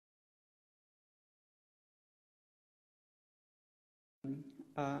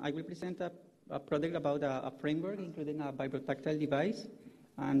I will present a project about a framework including a Vibrotactile device.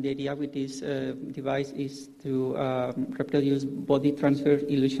 And the idea with this device is to reproduce body transfer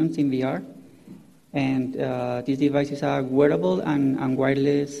illusions in VR. And this device is a wearable and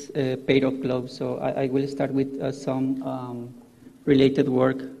wireless pair of gloves. So I will start with some related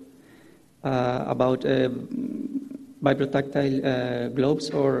work about Vibrotactile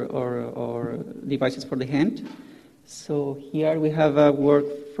gloves or devices for the hand. So here we have a work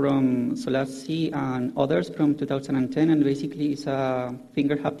from Laage and others from 2010, and basically it's a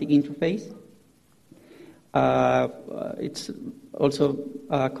finger haptic interface. It's also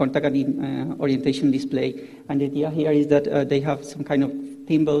a contact and orientation display, and the idea here is that they have some kind of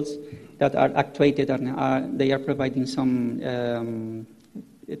thimbles that are actuated, and they are providing some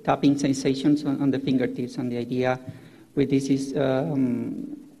tapping sensations on the fingertips, and the idea with this is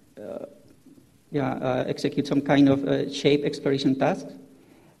execute some kind of shape exploration task,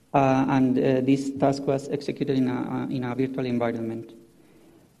 and this task was executed in a virtual environment.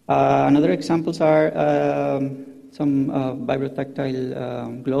 Another examples are some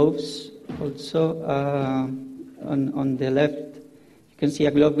Vibrotactile gloves. Also, on the left, you can see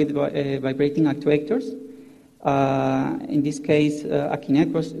a glove with vibrating actuators. In this case, a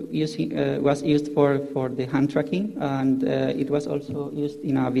Kinect was used for the hand tracking, and it was also used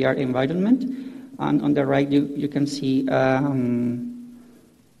in a VR environment. And on the right, you can see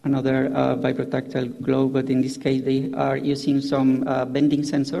another Vibrotactile glove, but in this case, they are using some bending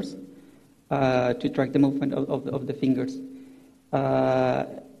sensors to track the movement of the fingers.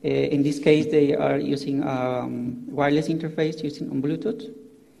 In this case, they are using wireless interface using on Bluetooth.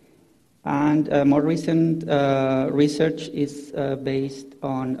 And more recent research is based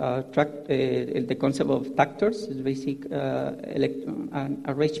on the concept of tactors. It's basic an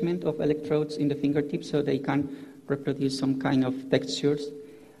arrangement of electrodes in the fingertips so they can reproduce some kind of textures.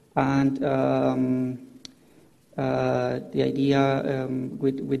 And the idea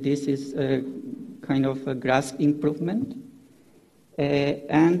with this is kind of a grasp improvement.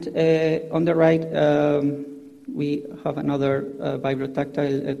 And on the right, we have another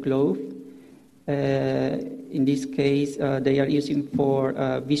Vibrotactile glove. In this case, they are using for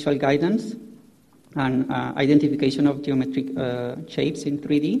visual guidance and identification of geometric shapes in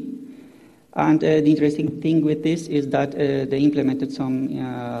 3D. And the interesting thing with this is that they implemented some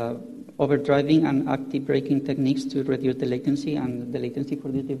overdriving and active braking techniques to reduce the latency, and the latency for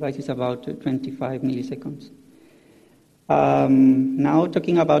this device is about 25 milliseconds. Now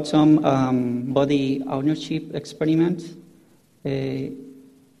talking about some body ownership experiments. Sorry.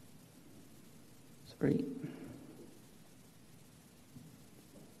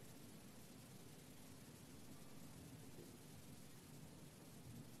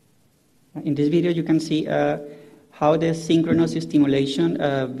 In this video, you can see how the synchronized stimulation,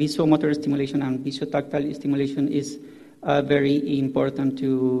 visual motor stimulation, and visual-tactile stimulation is very important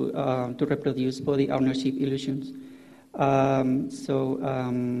to reproduce body ownership illusions.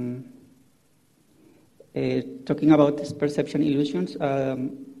 Talking about these perception illusions,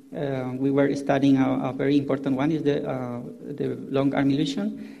 we were studying a very important one, is the long arm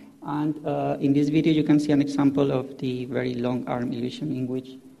illusion. And in this video, you can see an example of the very long arm illusion in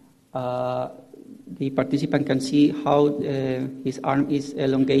which the participant can see how his arm is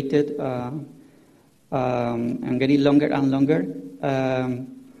elongated and getting longer and longer.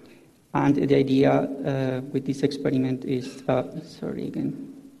 And the idea with this experiment is, sorry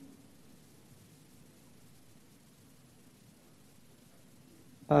again.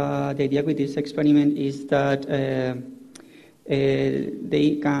 The idea with this experiment is that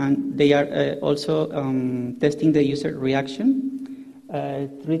they are also testing the user reaction,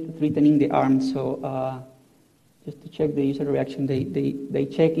 threatening the arm. So just to check the user reaction, they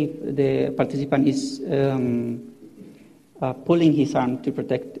check if the participant is pulling his arm to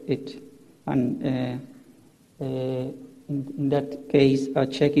protect it, and in that case,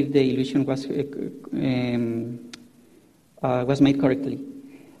 check if the illusion was made correctly.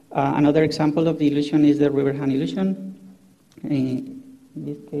 Another example of the illusion is the rubber hand illusion. In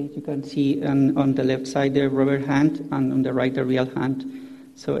this case, you can see on the left side the rubber hand, and on the right the real hand.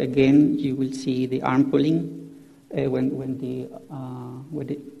 So again, you will see the arm pulling when the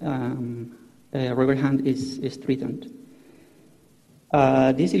rubber hand is threatened.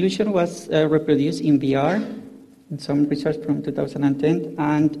 This illusion was reproduced in VR in some research from 2010,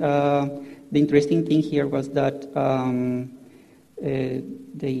 and the interesting thing here was that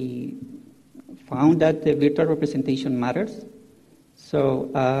they found that the virtual representation matters. So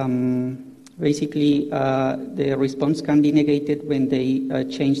basically, the response can be negated when they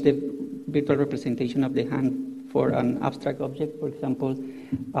change the virtual representation of the hand for an abstract object, for example,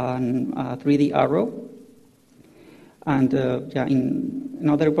 a 3D arrow. And in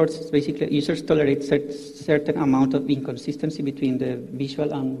other words, basically users tolerate certain amount of inconsistency between the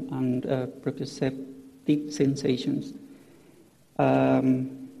visual and proprioceptive sensations.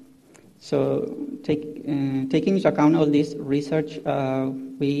 So taking into account all this research,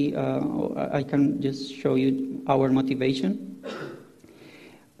 I can just show you our motivation.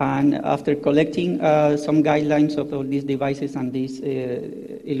 And after collecting some guidelines of all these devices and these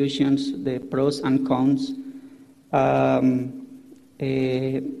illusions, the pros and cons,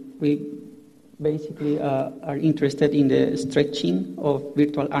 we basically are interested in the stretching of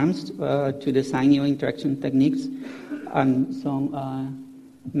virtual arms to design new interaction techniques, and some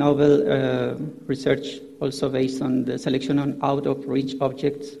novel research also based on the selection on out-of-reach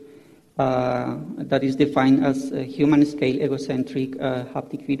objects that is defined as human-scale egocentric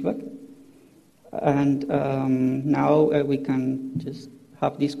haptic feedback. And now we can just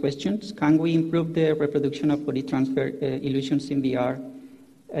have these questions. Can we improve the reproduction of body transfer illusions in VR,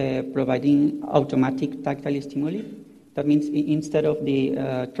 providing automatic tactile stimuli? That means instead of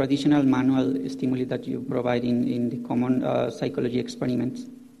the traditional manual stimuli that you provide in the common psychology experiments.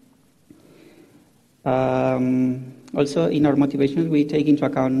 Also, in our motivations, we take into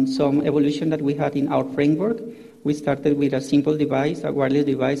account some evolution that we had in our framework. We started with a simple device, a wireless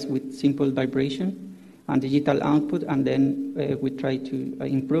device with simple vibration and digital output, and then we try to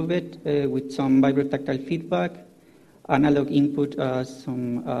improve it with some vibrotactile feedback, analog input,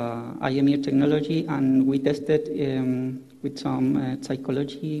 some IMU technology, and we tested with some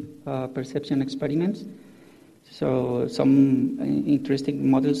psychology perception experiments. So some interesting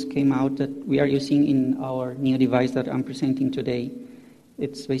models came out that we are using in our new device that I'm presenting today.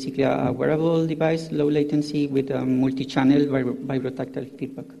 It's basically a wearable device, low latency with a multi-channel vibrotactile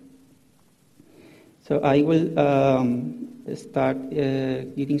feedback. So I will start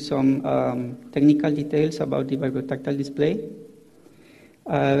giving some technical details about the vibrotactile display.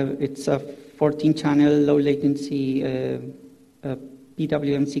 It's a 14-channel low latency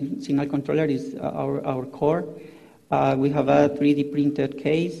PWM signal controller is our core. We have a 3D printed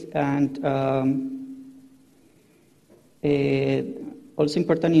case, and also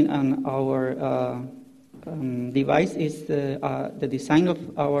important in our device is the design of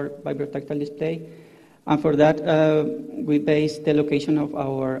our vibrotactile display. And for that, we base the location of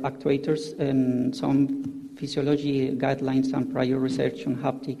our actuators in some physiology guidelines and prior research on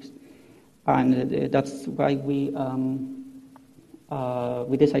haptics. And that's why we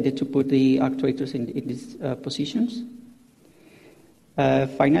decided to put the actuators in these positions.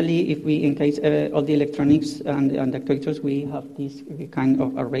 Finally, if we encase all the electronics and actuators, we have this kind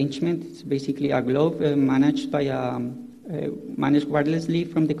of arrangement. It's basically a globe managed wirelessly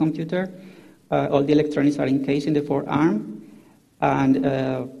from the computer. All the electronics are encased in the forearm, and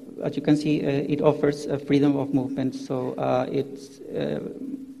as you can see, it offers freedom of movement. So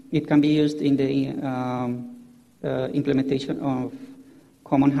it can be used in the implementation of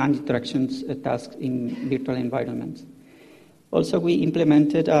common hand interactions tasks in virtual environments. Also, we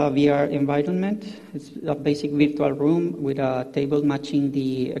implemented a VR environment. It's a basic virtual room with a table matching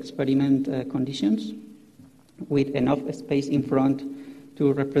the experiment conditions, with enough space in front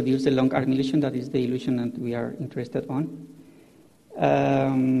to reproduce the long arm illusion. That is the illusion that we are interested on.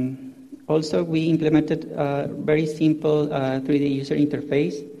 Also, we implemented a very simple 3D user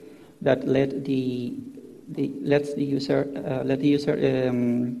interface that lets the user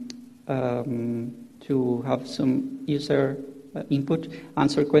to have some user input,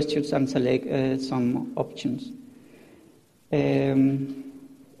 answer questions, and select some options.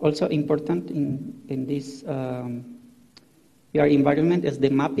 Also important in this VR environment is the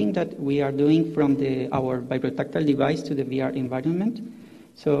mapping that we are doing from our vibrotactile device to the VR environment.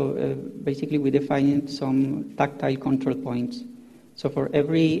 So basically, we define some tactile control points. So for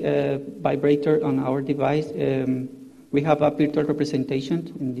every vibrator on our device, we have a virtual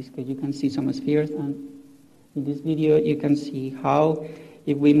representation. In this case, you can see some spheres, and in this video, you can see how,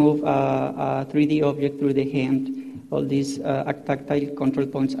 if we move a 3D object through the hand, all these tactile control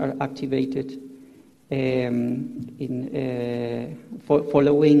points are activated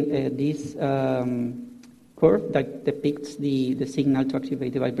following this curve that depicts the signal to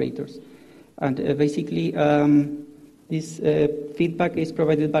activate the vibrators. And basically, this feedback is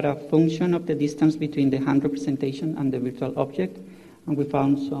provided by a function of the distance between the hand representation and the virtual object. And we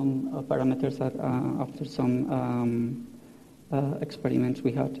found some parameters after some experiments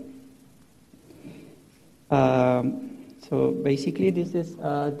we had. So basically, this is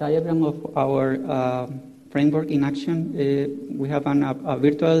a diagram of our framework in action. We have a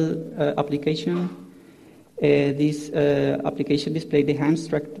virtual application This application displays the hands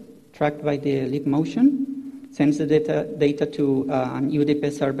tracked by the lip motion, sends the data to an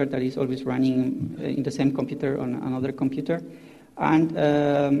UDP server that is always running in the same computer on another computer, and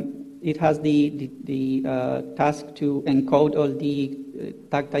it has the task to encode all the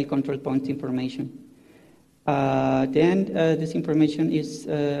tactile control points information. Then this information is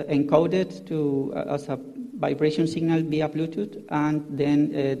encoded as a vibration signal via Bluetooth, and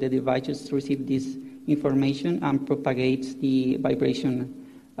then the devices receive this information and propagates the vibration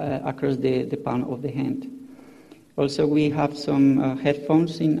across the palm of the hand. Also, we have some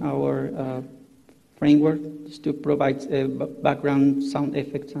headphones in our framework just to provide background sound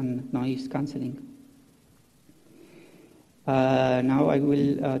effects and noise cancelling. Now I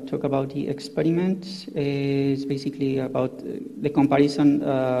will talk about the experiment. It's basically about the comparison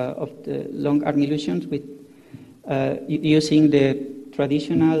of the long arm illusions with using the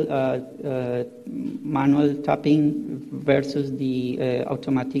traditional manual tapping versus the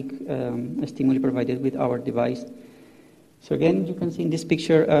automatic stimuli provided with our device. So again, you can see in this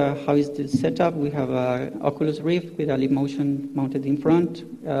picture how is the setup. We have an Oculus Rift with a lip motion mounted in front,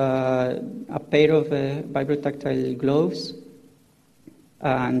 a pair of Vibrotactile gloves,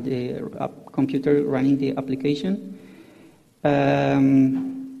 and a computer running the application.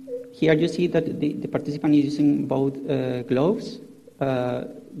 Here you see that the participant is using both gloves,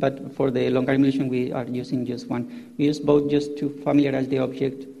 but for the long arm illusion we are using just one. We use both just to familiarize the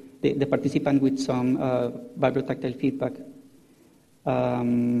object, the participant with some vibrotactile feedback.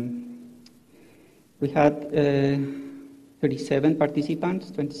 We had 37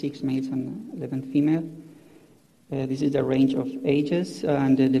 participants, 26 males and 11 females. This is the range of ages,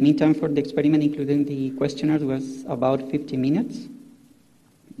 and the mean time for the experiment, including the questionnaires, was about 50 minutes.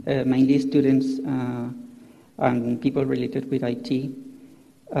 Mainly students and people related with IT.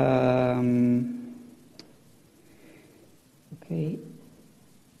 Okay,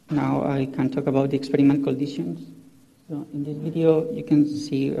 now I can talk about the experiment conditions. So in this video, you can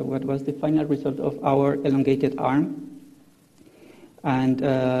see what was the final result of our elongated arm. And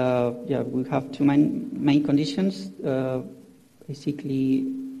we have two main conditions. Basically,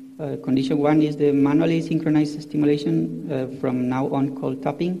 condition one is the manually synchronized stimulation from now on called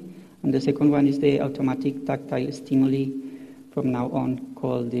tapping, and the second one is the automatic tactile stimuli from now on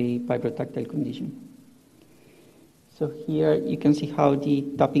called the vibrotactile condition. So here you can see how the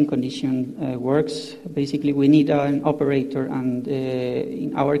tapping condition works. Basically, we need an operator, and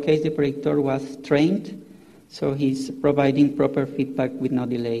in our case, the operator was trained, so he's providing proper feedback with no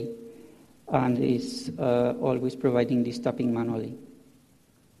delay, and is always providing this tapping manually.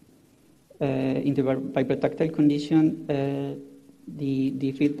 In the vibrotactile condition,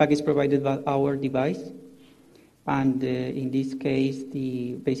 the feedback is provided by our device, and in this case,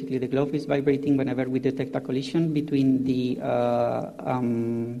 basically the glove is vibrating whenever we detect a collision between the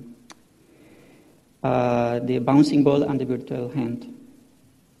bouncing ball and the virtual hand.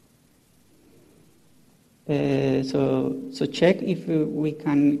 So check if we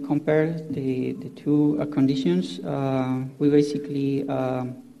can compare the two conditions. We basically are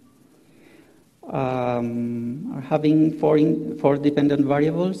having four dependent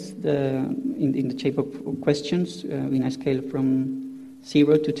variables in the shape of questions in a scale from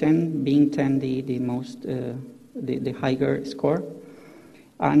 0 to 10, being 10 the most the higher score.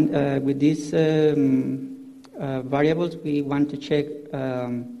 And with these variables, we want to check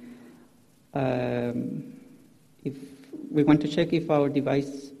if our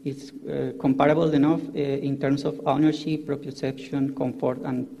device is comparable enough in terms of ownership, proprioception, comfort,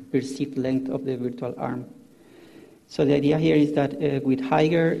 and perceived length of the virtual arm. So the idea here is that with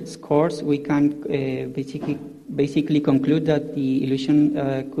higher scores, we can basically conclude that the illusion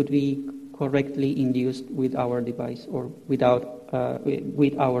could be correctly induced with our device or with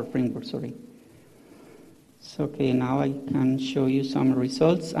our framework. Sorry. So okay, now I can show you some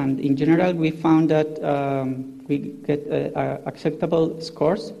results, and in general, we found that we get acceptable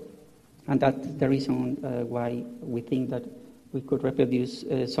scores, and that's the reason why we think that we could reproduce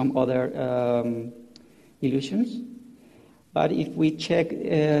some other illusions. But if we check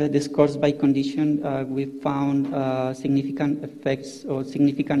the scores by condition, we found significant effects or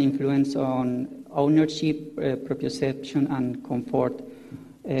significant influence on ownership, proprioception, and comfort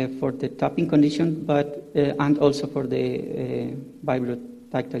for the tapping condition, but and also for the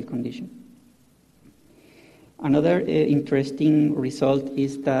vibrotactile condition. Another interesting result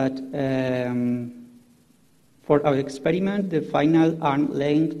is that for our experiment, the final arm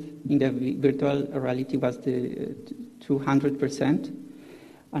length in the virtual reality was the 200%.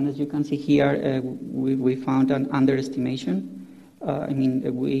 And as you can see here, we found an underestimation.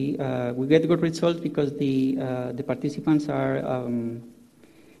 we get good results because the participants are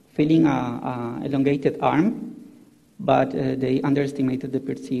feeling a elongated arm, but they underestimated the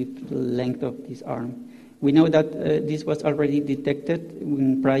perceived length of this arm. We know that this was already detected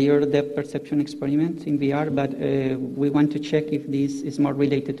in prior depth perception experiments in VR, but we want to check if this is more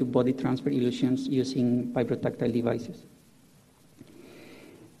related to body transfer illusions using vibrotactile devices.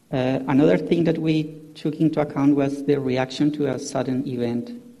 Another thing that we took into account was the reaction to a sudden event.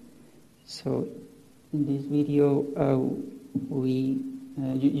 So in this video,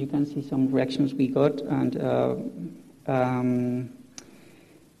 you can see some reactions we got, and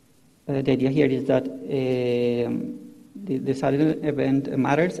the idea here is that the sudden event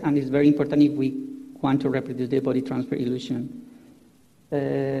matters, and it's very important if we want to reproduce the body transfer illusion.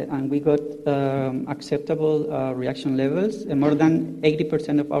 And we got acceptable reaction levels. More than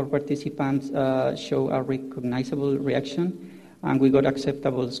 80% of our participants show a recognizable reaction, and we got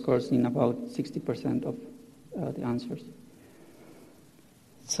acceptable scores in about 60% of the answers.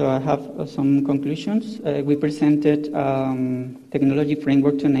 So I have some conclusions. We presented technology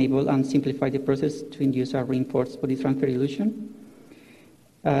framework to enable and simplify the process to induce a reinforced body transfer illusion.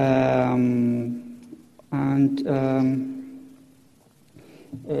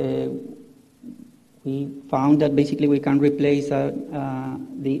 We found that basically we can replace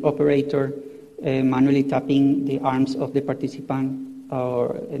the operator manually tapping the arms of the participant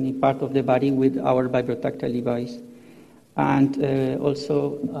or any part of the body with our vibrotactile device. And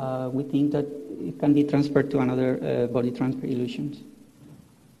also, we think that it can be transferred to another body transfer illusions.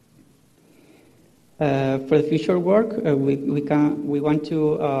 For the future work, we want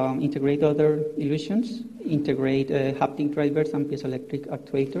to integrate other illusions, integrate haptic drivers and piezoelectric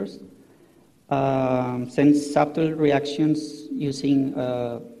actuators, sense subtle reactions using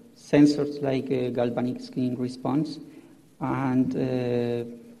sensors like galvanic skin response, and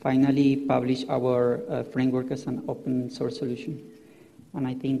finally publish our framework as an open source solution. And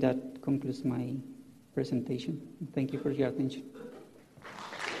I think that concludes my presentation. Thank you for your attention.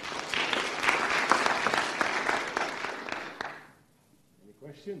 Any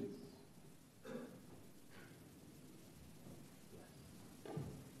questions?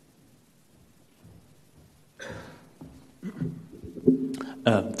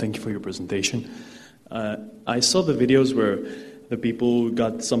 Thank you for your presentation. I saw the videos where the people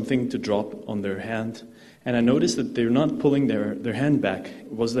got something to drop on their hand, and I noticed that they're not pulling their hand back.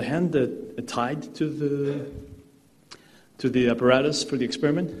 Was the hand tied to the apparatus for the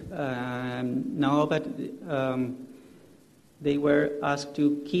experiment? No, but they were asked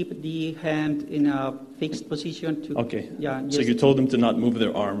to keep the hand in a fixed position. Okay. Yeah. So you told them to not move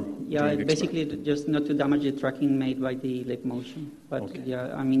their arm. Yeah, basically just not to damage the tracking made by the leg motion. But okay.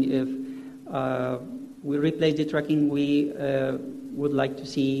 Yeah, I mean, if we replace the tracking, we would like to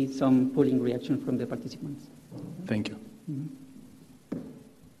see some pulling reaction from the participants. Thank you. Mm-hmm.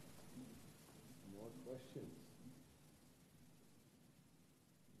 More questions?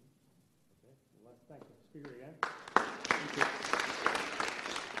 Okay, well, let's thank the speaker again. Thank you.